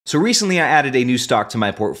So recently I added a new stock to my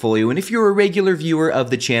portfolio, and if you're a regular viewer of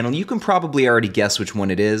the channel, you can probably already guess which one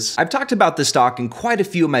it is. I've talked about this stock in quite a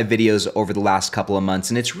few of my videos over the last couple of months,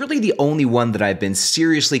 and it's really the only one that I've been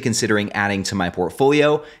seriously considering adding to my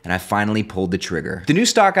portfolio, and I finally pulled the trigger. The new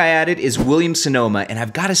stock I added is Sonoma, and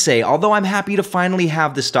I've got to say, although I'm happy to finally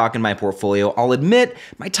have this stock in my portfolio, I'll admit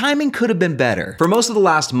my timing could have been better. For most of the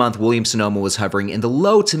last month, Sonoma was hovering in the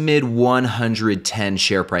low to mid 110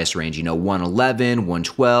 share price range, 111,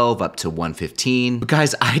 112, up to 115. But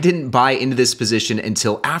guys, I didn't buy into this position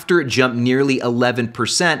until after it jumped nearly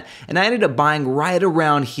 11%, and I ended up buying right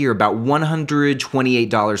around here, about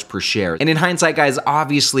 $128 per share. And in hindsight, guys,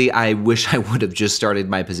 obviously I wish I would have just started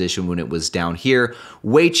my position when it was down here,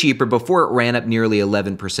 way cheaper, before it ran up nearly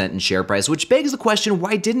 11% in share price, which begs the question,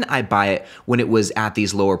 why didn't I buy it when it was at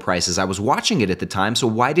these lower prices? I was watching it at the time, so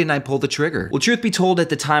why didn't I pull the trigger? Well, truth be told, at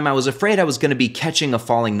the time, I was afraid I was going to be catching a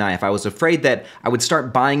falling knife. I was afraid that I would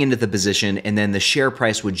start buying into the position and then the share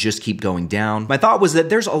price would just keep going down. My thought was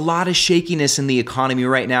that there's a lot of shakiness in the economy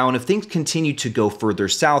right now, and if things continue to go further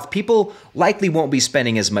south, people likely won't be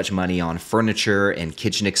spending as much money on furniture and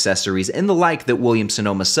kitchen accessories and the like that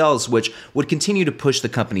Sonoma sells, which would continue to push the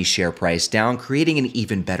company's share price down, creating an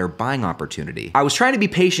even better buying opportunity. I was trying to be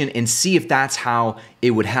patient and see if that's how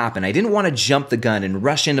it would happen. I didn't want to jump the gun and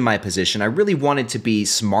rush into my position. I really wanted to be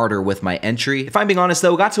smarter with my entry. If I'm being honest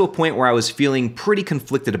though, it got to a point where I was feeling pretty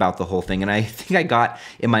conflicted about the whole thing, and I think I got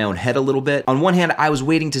in my own head a little bit. On one hand, I was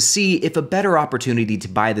waiting to see if a better opportunity to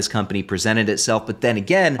buy this company presented itself, but then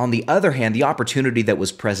again, on the other hand, the opportunity that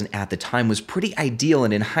was present at the time was pretty ideal,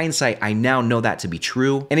 and in hindsight, I now know that to be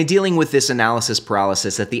true. And in dealing with this analysis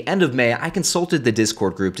paralysis, at the end of May, I consulted the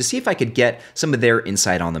Discord group to see if I could get some of their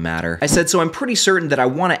insight on the matter. I said, so I'm pretty certain that I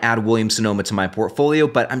want to add Sonoma to my portfolio,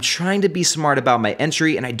 but I'm trying to be smart about my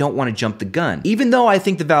entry and I don't want to jump the gun. Even though I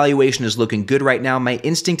think the valuation is looking good right now, my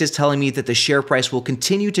instinct is telling me that the share price will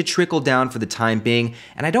continue to trickle down for the time being,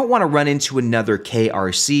 and I don't want to run into another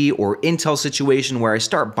KRC or Intel situation where I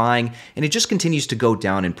start buying and it just continues to go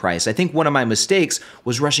down in price. I think one of my mistakes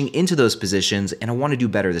was rushing into those positions, and I want to do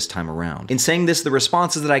better this time around. In saying this, the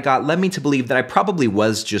responses that I got led me to believe that I probably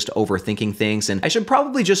was just overthinking things, and I should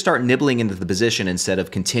probably just start nibbling into the position instead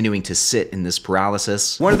of continuing to sit in this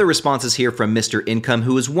paralysis. One of the responses here from Mr. Income,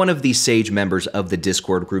 who is one of the sage members of the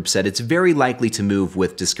Discord group, said it's very likely to move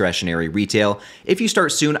with discretionary retail. If you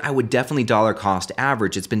start soon, I would definitely dollar cost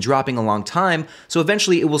average. It's been dropping a long time, so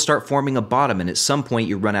eventually it will start forming a bottom, and at some point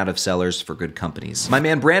you run out of sellers for good companies. My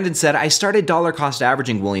man Brandon said, I started dollar cost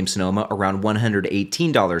averaging Sonoma around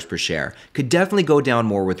 $118 per share. Could definitely go down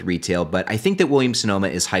more with retail, but I think that Sonoma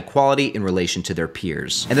is high quality in relation to their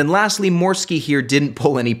peers. And then lastly, Morsky here didn't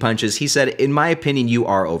pull any punches. He said, in my opinion, you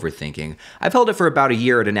are overthinking. I've held it for about a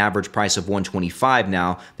year at an average price of $125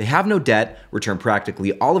 now. They have no debt, return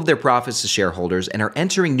practically all of their profits to shareholders, and are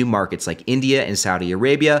entering new markets like India and Saudi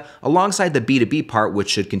Arabia, alongside the B2B part, which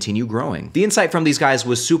should continue growing. The insight from these guys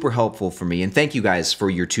was super helpful for me, and thank you guys for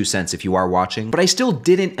your 2 cents if you are watching. But I still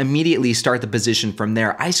didn't immediately start the position from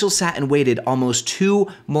there. I still sat and waited almost 2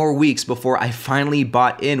 more weeks before I finally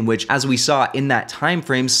bought in, which, as we saw in that time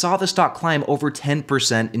frame, saw the stock climb over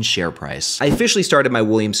 10% in share price. I officially started my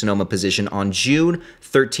Sonoma position on June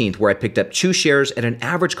 13th, where I picked up 2 shares at an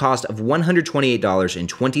average cost of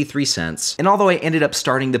 $128.23. And although I ended up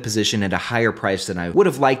starting the position at a higher price than I would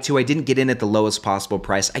have liked to, I didn't get in at the lowest possible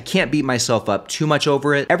price. I can't beat myself up too much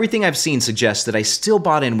over it. Everything I've seen suggests that I still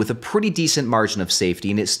bought in with a pretty decent margin of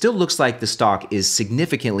safety, and it still looks like the stock is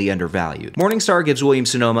significantly undervalued. Morningstar gives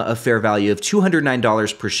Sonoma a fair value of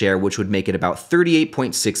 $209 per share, which would make it about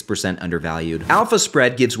 38.6% undervalued. Alpha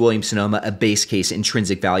Spread gives Sonoma a base case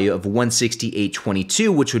intrinsic value of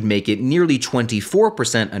 $168.22, which would make it nearly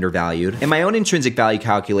 24% undervalued. And my own intrinsic value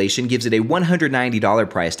calculation gives it a $190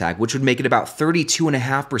 price tag, which would make it about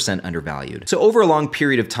 32.5% undervalued. So over a long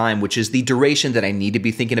period of time, which is the duration that I need to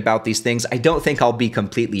be thinking about these things, I don't think I'll be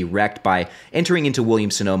completely wrecked by entering into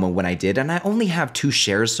Sonoma when I did, and I only have 2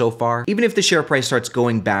 shares so far. Even if the share price starts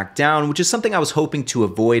going back down, which is something I was hoping to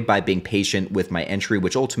avoid by being patient with my entry,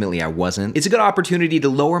 which ultimately I wasn't, it's a good opportunity to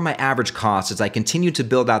lower my average cost as I continue to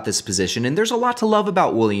build out this position, and there's a lot to love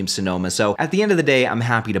about Sonoma, so at the end of the day, I'm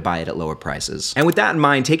happy to buy it at lower prices. And with that in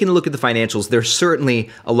mind, taking a look at the financials, there's certainly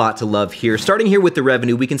a lot to love here. Starting here with the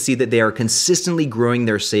revenue, we can see that they are consistently growing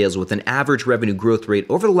their sales with an average revenue growth rate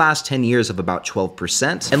over the last 10 years of about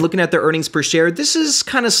 12%. And looking at their earnings per share, this is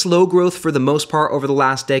kind of slow growth for the most part over the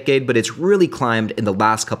last decade, but it's really climbed in the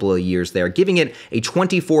last couple of years there, giving it a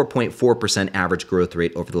 24.4% average growth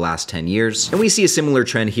rate over the last 10 years. And we see a similar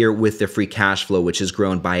trend here with the free cash flow, which has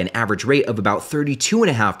grown by an average rate of about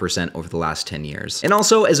 32.5% over the last 10 years. And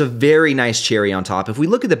also, as a very nice cherry on top, if we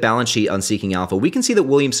look at the balance sheet on Seeking Alpha, we can see that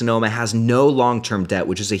Williams-Sonoma has no long-term debt,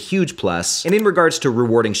 which is a huge plus. And in regards to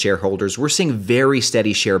rewarding shareholders, we're seeing very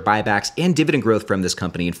steady share buybacks and dividend growth from this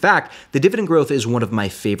company. In fact, the dividend growth is one of my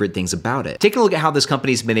favorite things about it. Taking a look at how this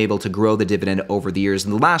company's been able to grow the dividend over the years,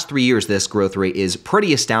 in the last 3 years, this growth rate is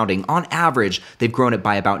pretty astounding. On average, they've grown it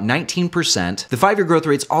by about 19%. The 5-year growth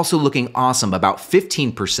rate's also looking awesome, about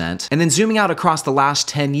 15%. And then zooming out across the last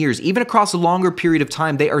 10 years, even across a longer period of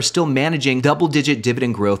time, they are still managing double-digit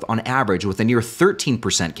dividend growth on average with a near 13%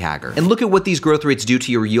 CAGR. And look at what these growth rates do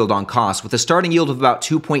to your yield on cost. With a starting yield of about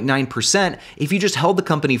 2.9%, if you just held the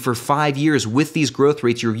company for 5 years with these growth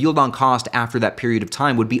rates, your yield on cost after that period of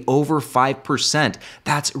time would be over 5%.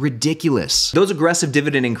 That's ridiculous. Those aggressive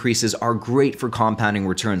dividend increases are great for compounding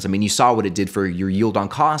returns. I mean, you saw what it did for your yield on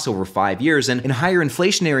cost over 5 years, and in higher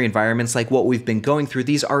inflationary environments like what we've been going through,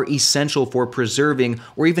 these are essential for preserving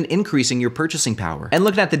or even increasing your purchasing power. And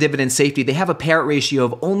looking at the dividend safety, they have a payout ratio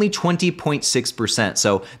of only 20.6%,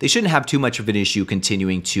 so they shouldn't have too much of an issue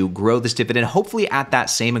continuing to grow this dividend, hopefully at that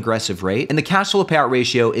same aggressive rate. And the cash flow payout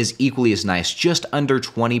ratio is equally as nice, just under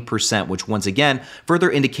 20%, which once again further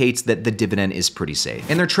indicates that the dividend is pretty safe.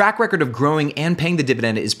 And their track record of growing and paying the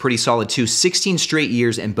dividend is pretty solid too, 16 straight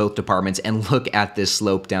years in both departments. And look at this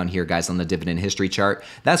slope down here, guys, on the dividend history chart.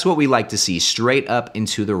 That's what we like to see, straight up and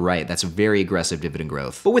to the right. That's very aggressive dividend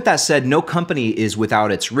growth. But with that said, no company is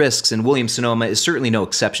without its risks, and Williams-Sonoma is certainly no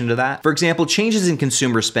exception to that. For example, changes in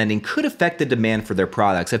consumer spending could affect the demand for their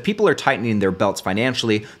products. If people are tightening their belts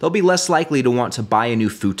financially, they'll be less likely to want to buy a new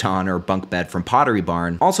futon or bunk bed from Pottery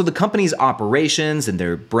Barn. Also, the company's operations and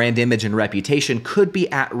their brand image and reputation could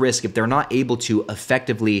be at risk if they're not able to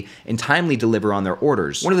effectively and timely deliver on their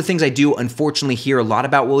orders. One of the things I do unfortunately hear a lot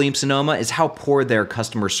about Williams-Sonoma is how poor their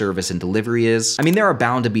customer service and delivery is. I mean, there are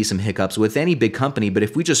bound to be some hiccups with any big company, but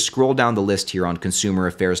if we just scroll down the list here on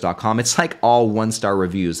consumeraffairs.com, it's like all 1-star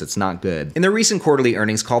reviews. It's not good. In their recent quarterly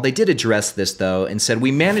earnings call, they did address this though and said,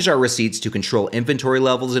 "We manage our receipts to control inventory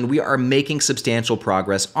levels, and we are making substantial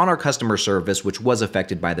progress on our customer service, which was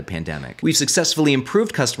affected by the pandemic. We've successfully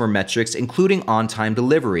improved customer metrics, including on-time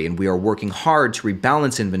delivery, and we are working hard to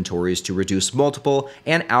rebalance inventories to reduce multiple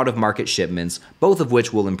and out-of-market shipments, both of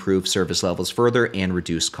which will improve service levels further and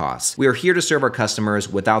reduce costs. We are here to serve our customers.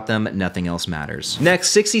 Without them, nothing else matters."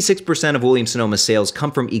 Next, 66% of Williams-Sonoma's sales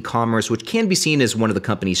come from e-commerce, which can be seen as one of the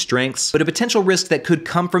company's strengths, but a potential risk that could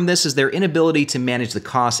come from this is their inability to manage the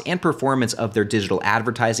costs and performance of their digital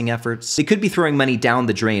advertising efforts. They could be throwing money down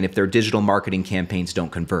the drain if their digital marketing campaigns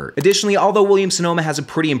don't convert. Additionally, although Williams-Sonoma has a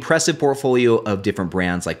pretty impressive portfolio of different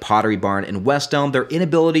brands like Pottery Barn and West Elm, their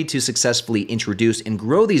inability to successfully introduce and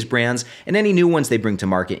grow these brands and any new ones they bring to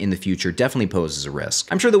market in the future definitely poses a risk.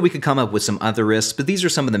 I'm sure that we could come up with some other risks, but these are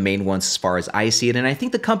some of the main ones as far as I see it, and I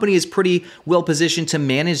think the company is pretty well positioned to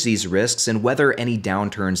manage these risks and weather any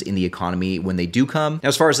downturns in the economy when they do come. Now,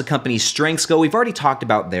 as far as the company's strengths go, we've already talked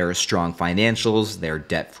about their strong financials, their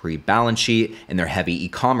debt-free balance sheet, and their heavy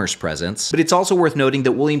e-commerce presence. But it's also worth noting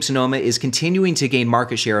that Williams-Sonoma is continuing to gain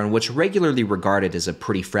market share in what's regularly regarded as a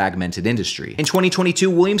pretty fragmented industry. In 2022,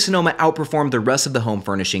 Williams-Sonoma outperformed the rest of the home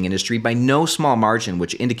furnishing industry by no small margin,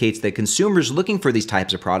 which indicates that consumers looking for these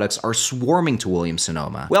types of products are swarming to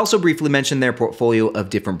Williams-Sonoma. We also briefly mentioned their portfolio of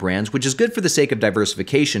different brands, which is good for the sake of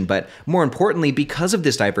diversification, but more importantly, because of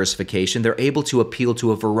this diversification, they're able to appeal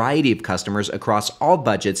to a variety of customers across all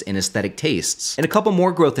budgets and aesthetic tastes. And a couple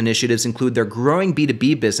more growth initiatives include their growing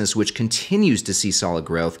B2B business, which continues to see solid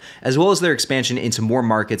growth, as well as their expansion into more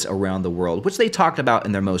markets around the world, which they talked about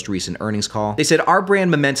in their most recent earnings call. They said, "Our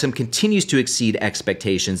brand momentum continues to exceed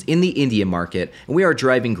expectations in the India market, and we are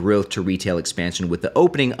driving growth to retail expansion with the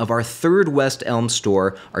opening of our 3rd West Elm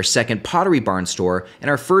store, our 2nd Pottery Barn store, and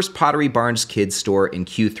our 1st Pottery Barns Kids store in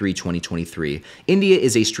Q3 2023. India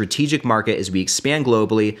is a strategic market as we expand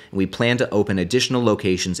globally, and we plan to open additional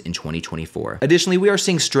locations in 2024. Additionally, we are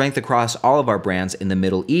seeing strength across all of our brands in the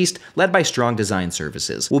Middle East, led by strong design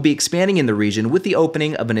services. We'll be expanding in the region with the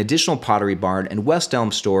opening of an additional Pottery Barn and West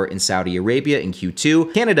Elm store in Saudi Arabia in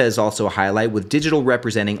Q2. Canada is also a highlight, with digital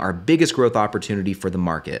representing our biggest growth opportunity for the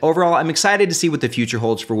market." Overall, I'm excited to see what the future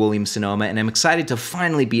holds for Williams-Sonoma, and I'm excited to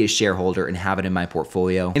finally be a shareholder and have it in my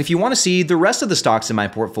portfolio. And if you want to see the rest of the stocks in my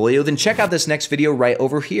portfolio, then check out this next video right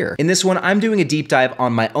over here. In this one, I'm doing a deep dive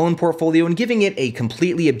on my own portfolio and giving it a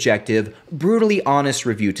completely objective, brutally honest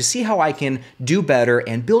review to see how I can do better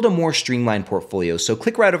and build a more streamlined portfolio. So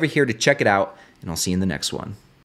click right over here to check it out, and I'll see you in the next one.